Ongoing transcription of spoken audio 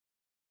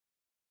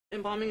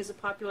Embalming is a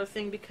popular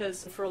thing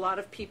because for a lot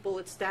of people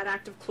it's that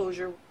act of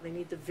closure. They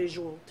need the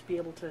visual to be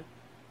able to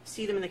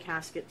see them in the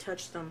casket,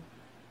 touch them.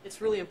 It's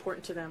really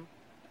important to them.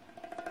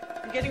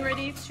 I'm getting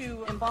ready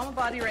to embalm a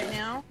body right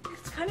now.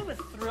 It's kind of a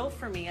thrill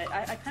for me.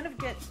 I kind of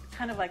get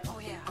like, oh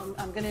yeah,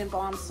 I'm going to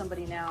embalm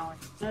somebody now.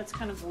 No, it's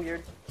kind of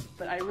weird,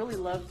 but I really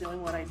love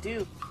doing what I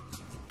do.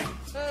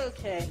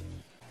 Okay,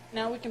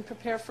 now we can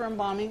prepare for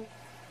embalming.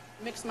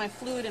 Mix my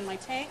fluid in my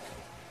tank.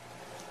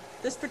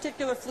 This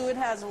particular fluid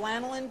has a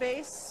lanolin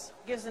base,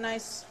 gives a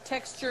nice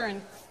texture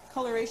and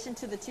coloration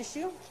to the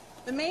tissue.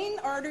 The main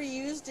artery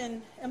used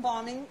in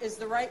embalming is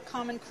the right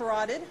common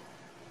carotid.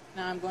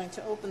 Now I'm going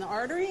to open the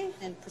artery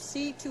and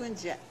proceed to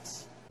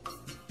inject.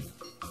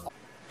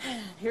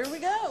 Here we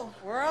go,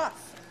 we're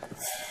off.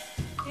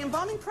 The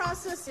embalming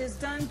process is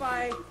done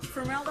by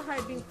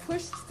formaldehyde being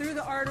pushed through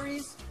the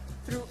arteries,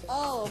 through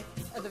all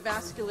of the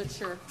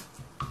vasculature.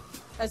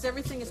 As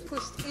everything is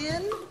pushed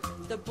in,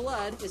 the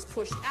blood is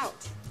pushed out.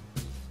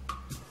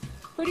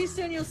 Pretty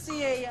soon you'll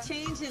see a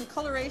change in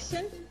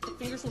coloration. The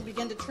fingers will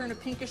begin to turn a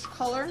pinkish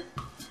color.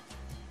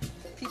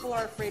 People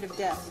are afraid of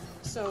death,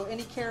 so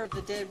any care of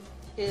the dead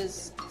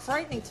is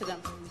frightening to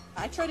them.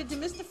 I try to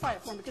demystify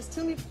it for them because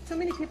too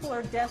many people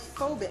are death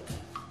phobic,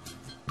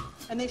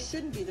 and they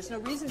shouldn't be. There's no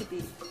reason to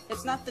be.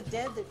 It's not the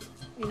dead that,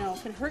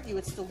 can hurt you,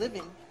 it's the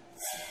living.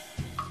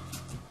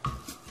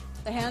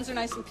 The hands are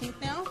nice and pink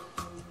now.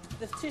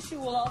 The tissue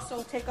will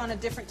also take on a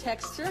different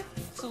texture.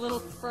 It's a little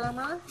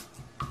firmer.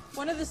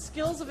 One of the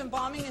skills of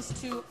embalming is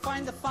to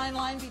find the fine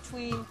line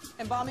between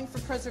embalming for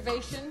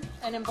preservation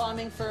and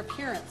embalming for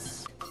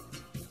appearance.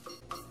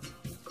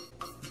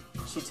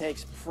 She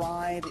takes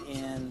pride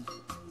in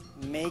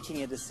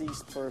making a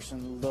deceased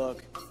person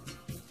look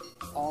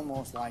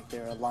almost like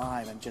they're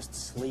alive and just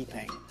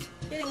sleeping.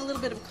 Getting a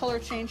little bit of color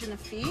change in the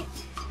feet.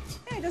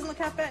 Hey, it doesn't look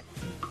half bad.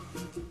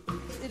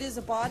 It is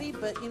a body,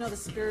 but the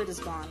spirit is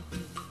gone.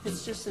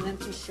 It's just an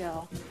empty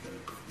shell.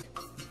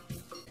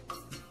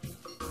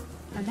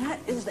 And that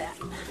is that.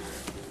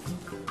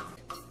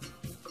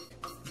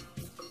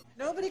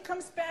 Nobody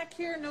comes back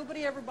here.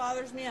 Nobody ever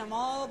bothers me. I'm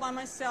all by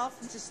myself.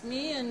 It's just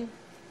me and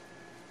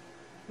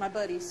my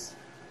buddies,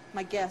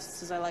 my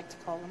guests, as I like to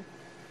call them.